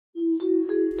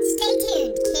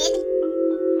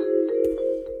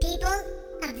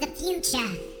future.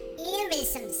 Here is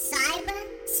some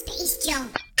cyber space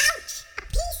junk. Ouch! A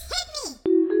piece hit me!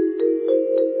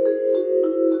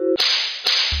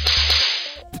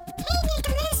 Hey,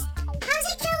 Nicholas! How's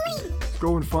it going?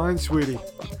 Going fine, sweetie.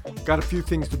 Got a few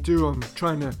things to do. I'm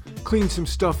trying to clean some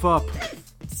stuff up.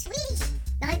 Sweetie,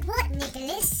 like what,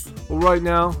 Nicholas? Well, right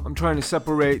now, I'm trying to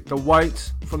separate the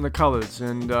whites from the colors,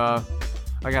 and,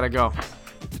 I gotta go. Did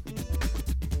you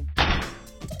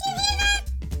hear that?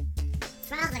 It's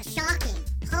rather shocking.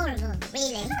 Horrible,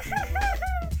 really.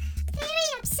 Very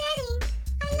upsetting.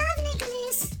 I love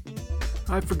Nicholas.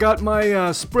 I forgot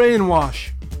my, spray and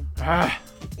wash. Ah.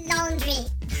 Laundry.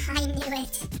 I knew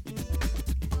it.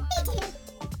 Me too.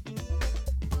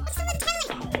 What's on the telly?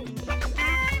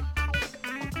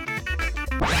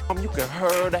 You can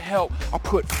hurry to help. I'll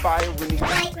put fire in the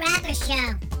White Rapper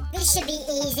Show. This should be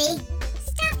easy.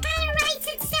 Stuff kind of writes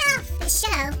itself. The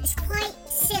show is quite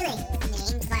silly,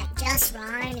 with names like Just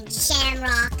Rhyme and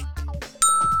Shamrock.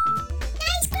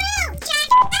 Nice grill, Jack!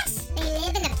 They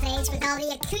live in a place with all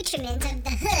the accoutrements of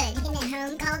the hood in a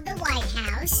home called the White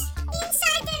House.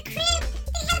 Inside their crib,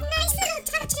 they have nice little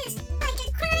touches, like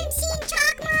a crime scene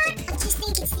chalk mark. I just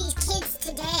think it's these kids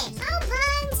today. Oh,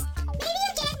 Buns, maybe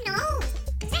you're getting old,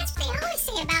 'cause that's what they always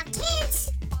say about kids.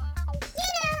 You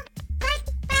know, like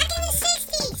back in the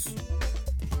 60s.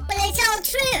 But it's all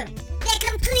true. They're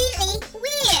completely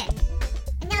weird.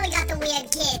 And now we got the weird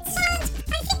kids. Buns, I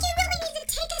think you really need to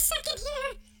take a second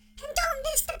here and don't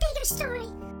miss the bigger story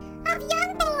of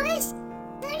young boys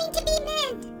learning to be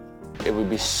men. It would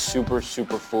be super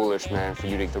foolish, man, for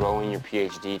you to throw in your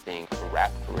PhD thing for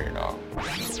rap career, dog.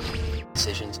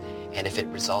 Decisions, and if it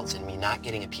results in me not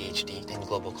getting a PhD in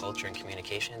global culture and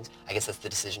communications, I guess that's the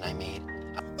decision I made.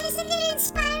 Isn't it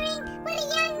inspiring when a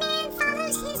young man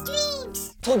follows his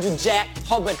dreams? Told you, Jack,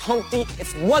 Hubbard, Humpty,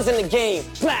 it wasn't a game.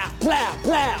 Blah, blah,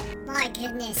 blah. My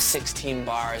goodness. 16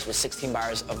 bars with 16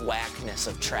 bars of whackness,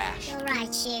 of trash. You're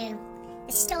right, Shu.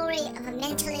 The story of a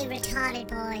mentally retarded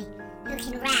boy who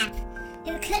can rap,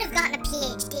 who could have gotten a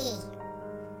PhD,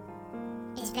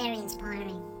 is very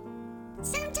inspiring.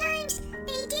 Sometimes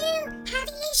they do have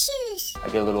issues. I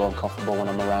get a little uncomfortable when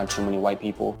I'm around too many white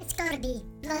people. It's gotta be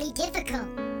bloody difficult.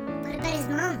 What about his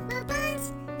mom? Well,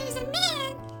 Buns, there's a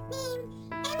man named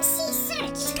MC Search.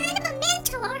 He's kind of a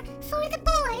mentor for the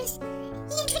boys.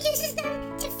 He introduces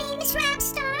them to famous rap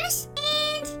stars,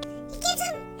 and he gives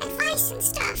them advice and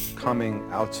stuff. Coming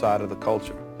outside of the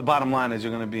culture. The bottom line is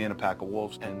you're going to be in a pack of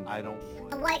wolves, and I don't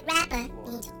A white rapper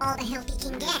needs all the help he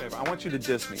can get. I want you to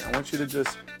diss me. I want you to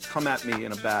just come at me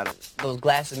in a battle. Those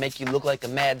glasses make you look like a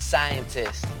mad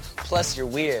scientist. Plus, you're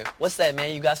weird. What's that,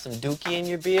 man? You got some dookie in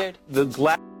your beard? The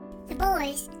The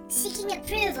boys, seeking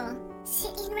approval,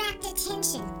 sit in rapt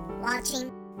attention, watching,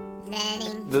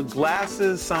 learning.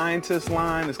 glasses scientist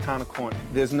line is kind of corny.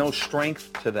 There's no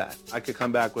strength to that. I could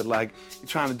come back with like, you're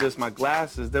trying to diss my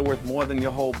glasses. They're worth more than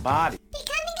your whole body.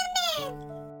 Becoming a man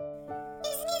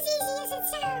isn't as easy as it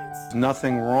sounds. There's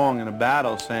nothing wrong in a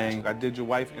battle saying, I did your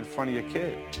wife in front of your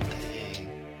kid.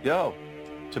 Yo,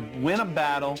 to win a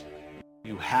battle,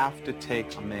 you have to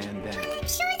take a man down. I'm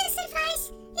sure this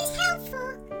advice is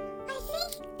helpful. I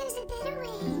think there's a better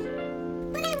way.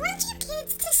 What I want you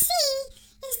kids to see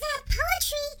is that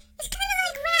poetry is kind of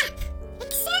like rap,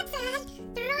 except that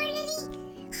there aren't any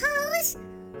hoes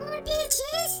or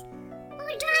bitches or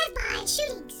drive-by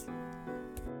shootings.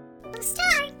 We'll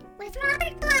start with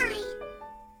Robert Bly.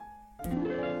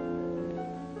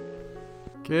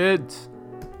 Kids.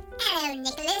 Hello,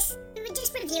 Nicholas. We were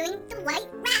just reviewing the White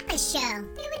Rapper Show.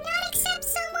 They would not accept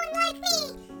someone like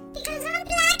me because I'm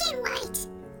black and white.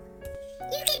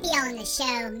 You could be on the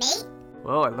show, mate.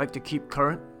 Well, I'd like to keep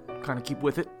current, kind of keep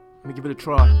with it. Let me give it a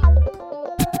try.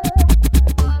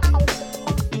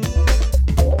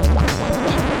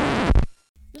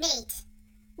 Mate,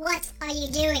 what are you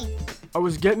doing? I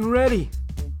was getting ready.